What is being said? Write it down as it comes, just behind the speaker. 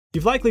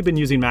You've likely been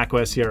using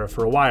macOS Sierra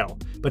for a while,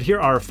 but here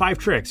are 5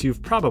 tricks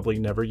you've probably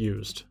never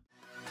used.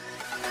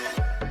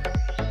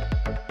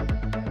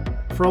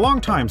 For a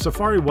long time,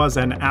 Safari was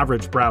an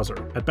average browser,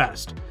 at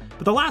best.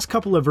 But the last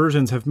couple of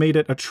versions have made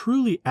it a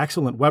truly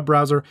excellent web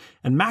browser,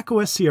 and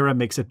macOS Sierra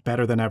makes it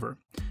better than ever.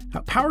 Now,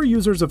 power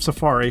users of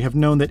Safari have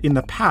known that in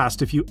the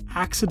past, if you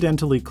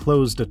accidentally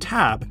closed a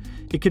tab,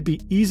 it could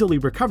be easily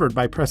recovered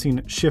by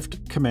pressing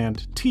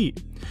Shift-Command-T.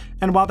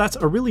 And while that's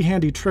a really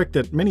handy trick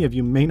that many of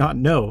you may not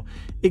know,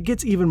 it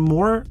gets even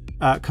more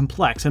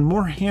complex and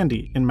more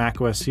handy in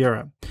macOS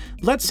Sierra.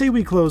 Let's say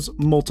we close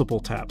multiple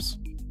tabs.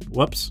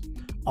 Whoops.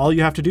 All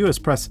you have to do is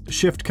press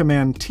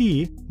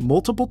Shift-Command-T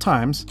multiple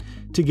times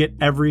to get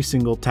every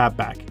single tab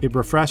back. It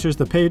refreshes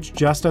the page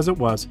just as it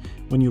was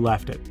when you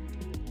left it.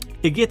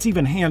 It gets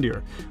even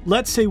handier.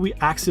 Let's say we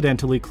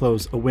accidentally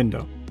close a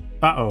window.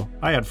 Uh-oh,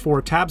 I had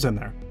 4 tabs in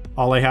there.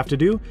 All I have to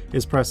do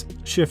is press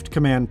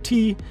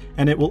Shift-Command-T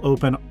and it will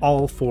open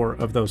all 4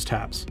 of those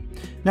tabs.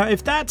 Now,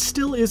 if that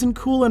still isn't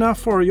cool enough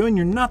for you and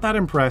you're not that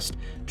impressed,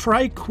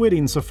 try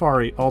quitting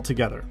Safari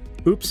altogether.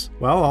 Oops,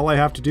 well, all I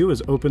have to do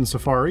is open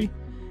Safari,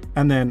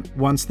 and then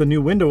once the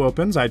new window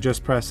opens, I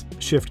just press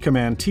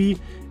Shift-Command-T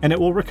and it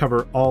will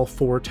recover all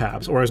 4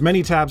 tabs, or as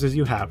many tabs as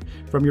you have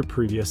from your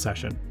previous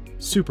session.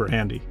 Super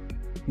handy.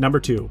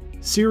 Number 2,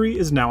 Siri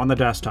is now on the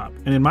desktop,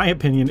 and in my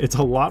opinion, it's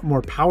a lot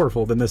more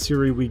powerful than the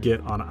Siri we get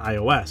on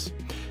iOS.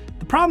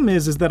 The problem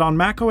is that on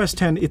macOS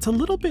 10, it's a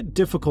little bit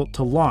difficult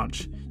to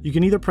launch. You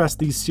can either press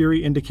the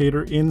Siri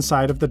indicator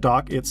inside of the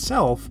dock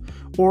itself,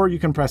 or you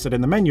can press it in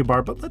the menu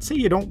bar, but let's say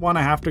you don't want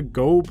to have to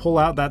go pull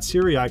out that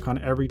Siri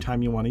icon every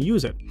time you want to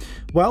use it.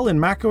 Well, in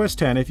macOS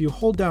 10, if you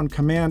hold down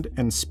Command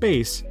and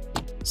Space,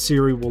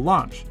 Siri will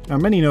launch. Now,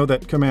 many know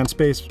that Command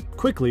Space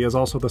quickly is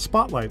also the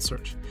Spotlight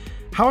search.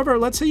 However,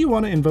 let's say you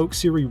want to invoke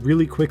Siri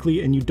really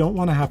quickly and you don't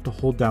want to have to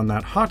hold down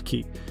that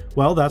hotkey.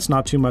 Well, that's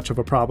not too much of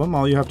a problem.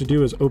 All you have to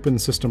do is open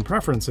System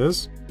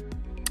Preferences,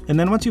 and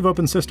then once you've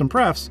opened System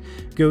Prefs,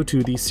 go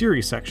to the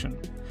Siri section.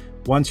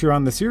 Once you're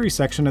on the Siri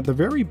section, at the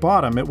very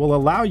bottom, it will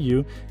allow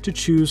you to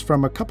choose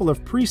from a couple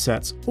of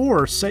presets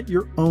or set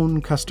your own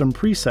custom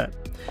preset.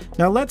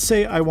 Now, let's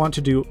say I want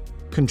to do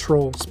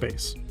Control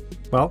Space.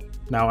 Well,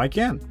 now I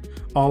can.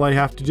 All I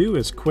have to do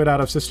is quit out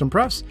of System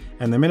Prefs,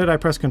 and the minute I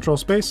press Control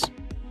Space,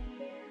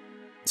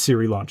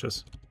 Siri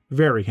launches.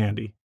 Very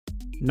handy.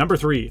 Number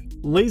 3,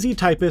 lazy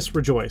typists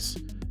rejoice.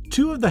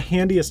 2 of the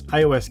handiest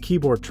iOS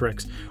keyboard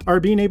tricks are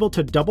being able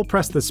to double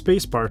press the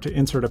spacebar to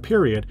insert a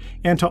period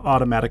and to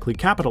automatically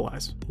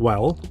capitalize.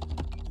 Well,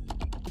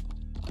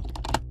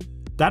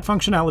 that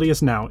functionality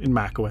is now in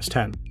macOS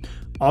 10.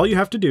 All you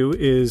have to do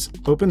is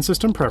open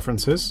System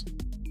Preferences,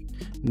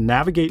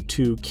 navigate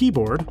to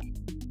Keyboard,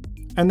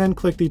 and then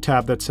click the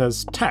tab that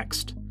says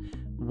Text.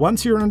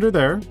 Once you're under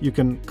there, you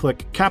can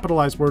click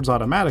Capitalize Words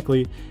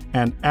Automatically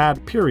and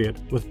add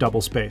period with double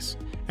space.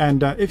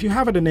 And if you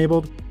have it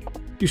enabled,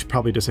 you should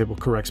probably disable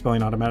Correct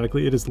Spelling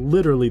Automatically. It is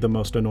literally the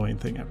most annoying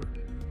thing ever.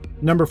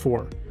 Number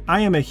 4, I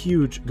am a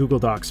huge Google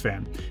Docs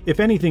fan, if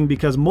anything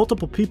because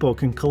multiple people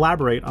can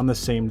collaborate on the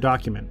same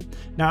document.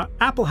 Now,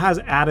 Apple has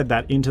added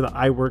that into the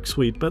iWork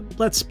suite, but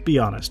let's be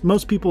honest,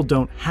 most people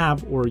don't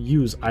have or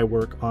use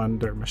iWork on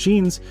their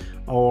machines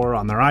or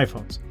on their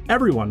iPhones.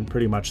 Everyone,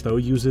 pretty much though,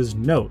 uses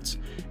Notes.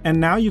 And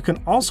now you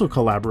can also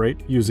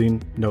collaborate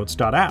using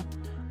Notes.app.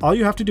 All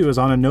you have to do is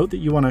on a note that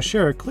you want to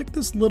share, click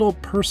this little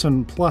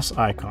person plus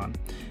icon.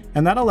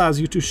 And that allows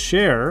you to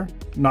share,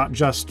 not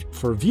just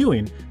for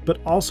viewing, but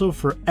also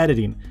for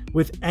editing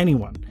with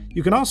anyone.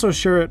 You can also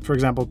share it, for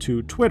example,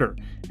 to Twitter,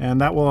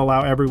 and that will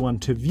allow everyone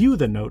to view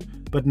the note,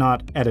 but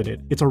not edit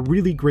it. It's a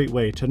really great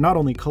way to not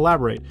only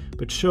collaborate,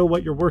 but show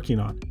what you're working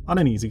on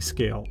an easy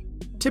scale.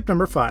 Tip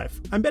number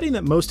 5. I'm betting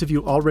that most of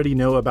you already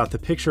know about the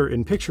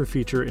picture-in-picture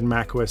feature in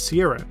macOS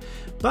Sierra,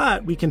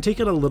 but we can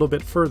take it a little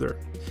bit further.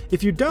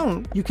 If you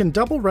don't, you can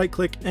double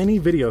right-click any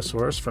video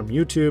source from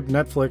YouTube,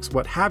 Netflix,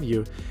 what have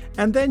you,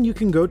 and then you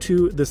can go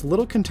to this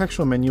little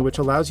contextual menu which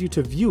allows you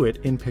to view it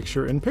in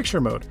picture-in-picture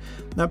mode.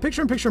 Now,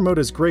 picture-in-picture mode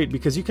is great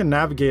because you can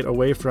navigate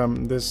away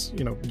from this,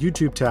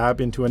 YouTube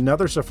tab into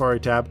another Safari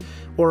tab,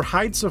 or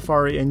hide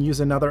Safari and use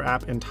another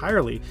app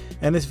entirely,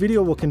 and this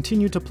video will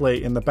continue to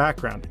play in the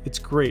background. It's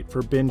great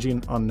for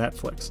binging on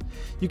Netflix.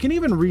 You can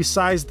even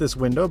resize this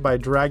window by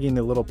dragging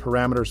the little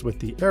parameters with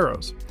the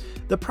arrows.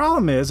 The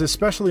problem is,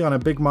 especially on a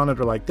big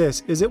monitor like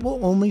this, is it will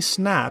only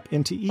snap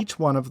into each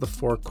one of the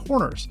 4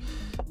 corners.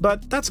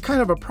 But that's kind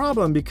of a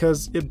problem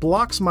because it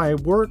blocks my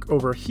work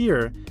over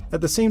here.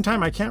 At the same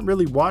time, I can't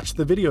really watch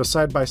the video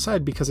side by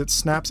side because it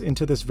snaps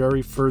into this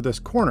very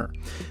furthest corner.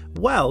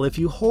 Well, if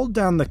you hold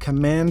down the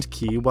Command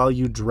key while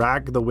you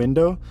drag the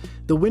window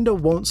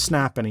won't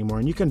snap anymore,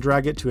 and you can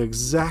drag it to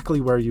exactly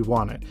where you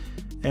want it.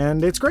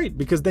 And it's great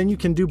because then you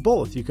can do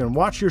both. You can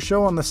watch your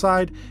show on the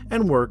side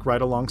and work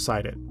right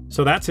alongside it.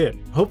 So that's it.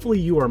 Hopefully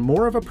you are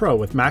more of a pro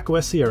with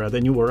macOS Sierra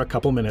than you were a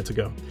couple minutes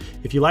ago.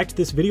 If you liked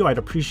this video, I'd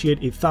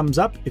appreciate a thumbs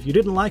up. If you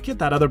didn't like it,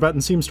 that other button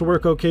seems to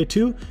work okay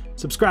too.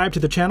 Subscribe to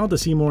the channel to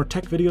see more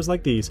tech videos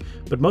like these.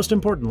 But most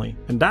importantly,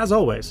 and as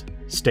always,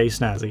 stay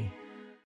snazzy.